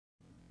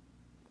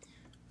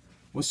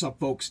What's up,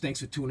 folks? Thanks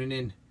for tuning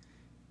in.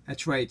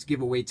 That's right, it's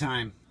giveaway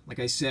time. Like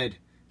I said,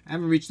 I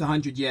haven't reached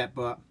 100 yet,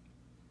 but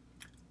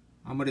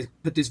I'm going to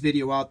put this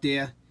video out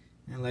there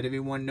and let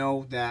everyone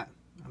know that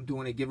I'm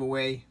doing a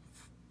giveaway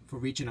for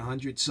reaching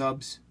 100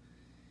 subs.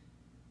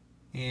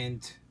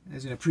 And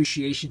as an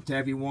appreciation to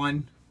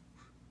everyone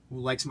who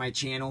likes my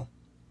channel,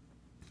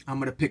 I'm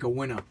going to pick a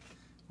winner.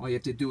 All you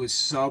have to do is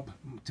sub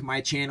to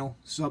my channel,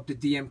 sub to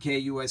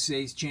DMK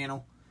USA's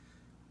channel,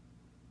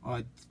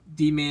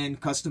 D-Man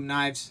Custom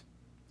Knives.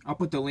 I'll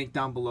put the link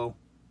down below.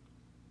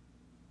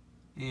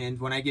 And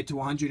when I get to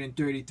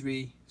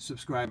 133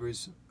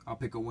 subscribers, I'll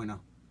pick a winner.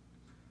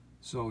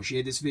 So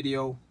share this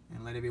video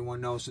and let everyone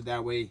know, so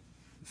that way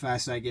the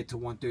faster I get to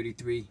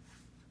 133,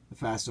 the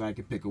faster I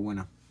can pick a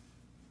winner.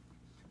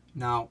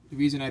 Now, the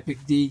reason I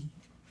picked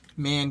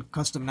D-Man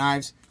Custom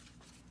Knives,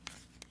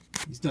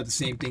 he's done the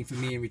same thing for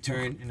me in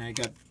return, and I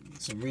got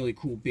some really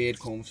cool beard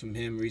combs from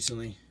him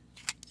recently.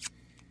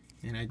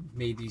 And I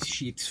made these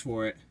sheaths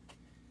for it,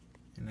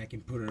 and I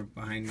can put it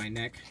behind my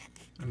neck,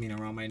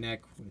 around my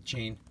neck with a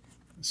chain,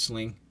 a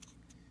sling.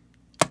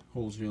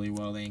 Holds really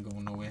well, they ain't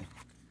going nowhere.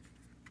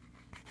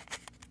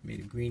 Made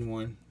a green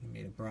one,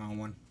 made a brown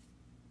one.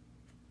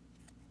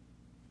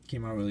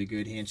 Came out really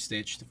good, hand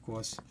stitched, of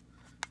course,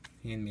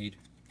 handmade.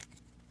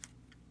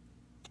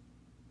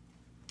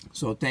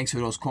 So thanks for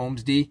those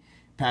combs, D.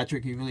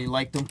 Patrick, he really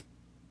liked them.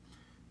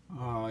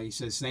 He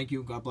says thank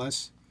you, God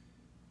bless.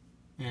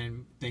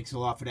 And thanks a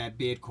lot for that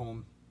beard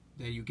comb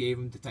that you gave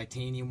him, the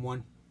titanium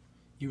one.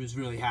 He was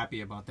really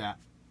happy about that.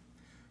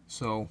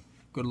 So,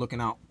 good looking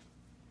out.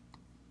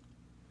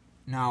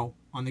 Now,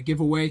 on the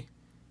giveaway,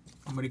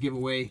 I'm going to give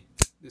away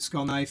the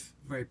skull knife,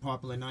 very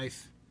popular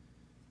knife.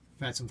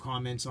 I've had some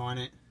comments on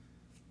it.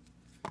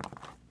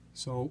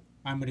 So,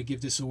 I'm going to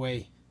give this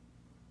away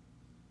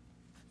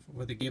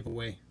for the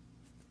giveaway.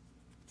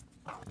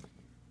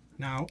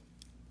 Now,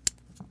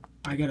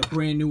 I got a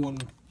brand new one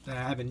that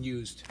I haven't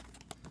used.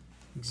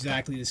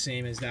 Exactly the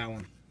same as that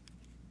one.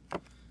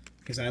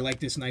 Because I like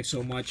this knife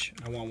so much,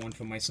 I want one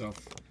for myself.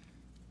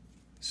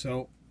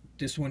 So,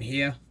 this one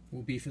here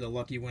will be for the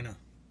lucky winner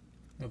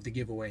of the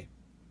giveaway.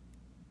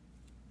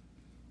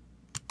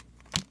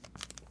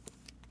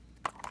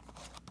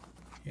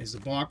 Here's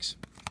the box.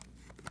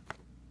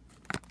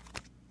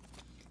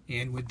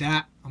 And with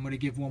that, I'm going to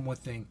give one more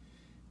thing.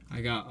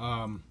 I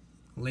got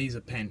laser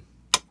pen.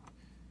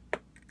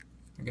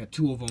 I got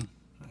two of them.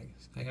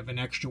 I have an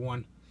extra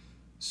one.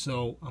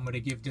 So I'm going to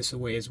give this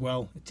away as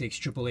well. It takes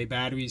AAA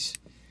batteries.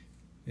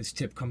 This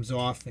tip comes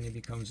off and it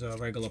becomes a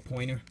regular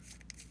pointer.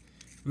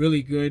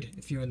 Really good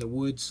if you're in the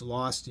woods,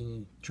 lost, and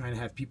you're trying to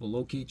have people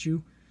locate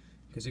you,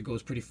 because it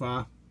goes pretty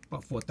far,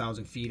 about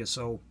 4,000 feet or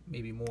so,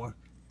 maybe more,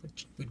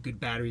 with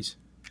good batteries.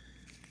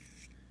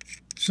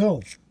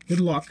 So, good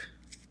luck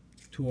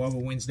to whoever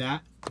wins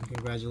that, and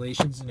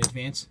congratulations in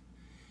advance.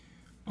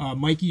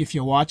 Mikey, if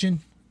you're watching,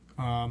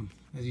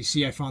 as you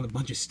see, I found a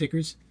bunch of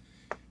stickers.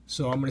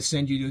 So I'm going to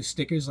send you those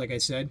stickers, like I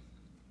said.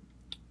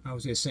 I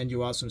was going to send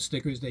you out some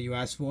stickers that you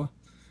asked for.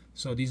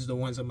 So these are the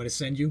ones I'm going to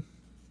send you.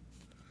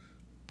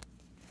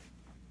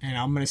 And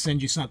I'm going to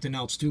send you something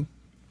else too.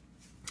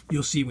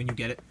 You'll see when you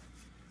get it.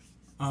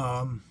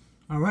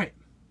 Alright.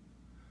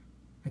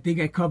 I think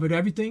I covered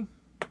everything.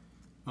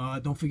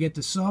 Don't forget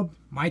to sub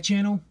my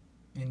channel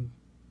and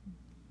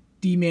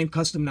D-Man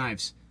Custom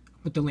Knives. I'll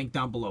put the link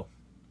down below.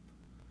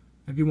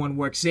 Everyone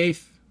work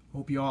safe.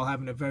 Hope you all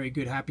having a very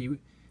good, happy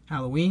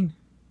Halloween.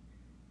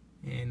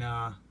 And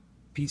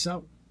peace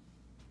out.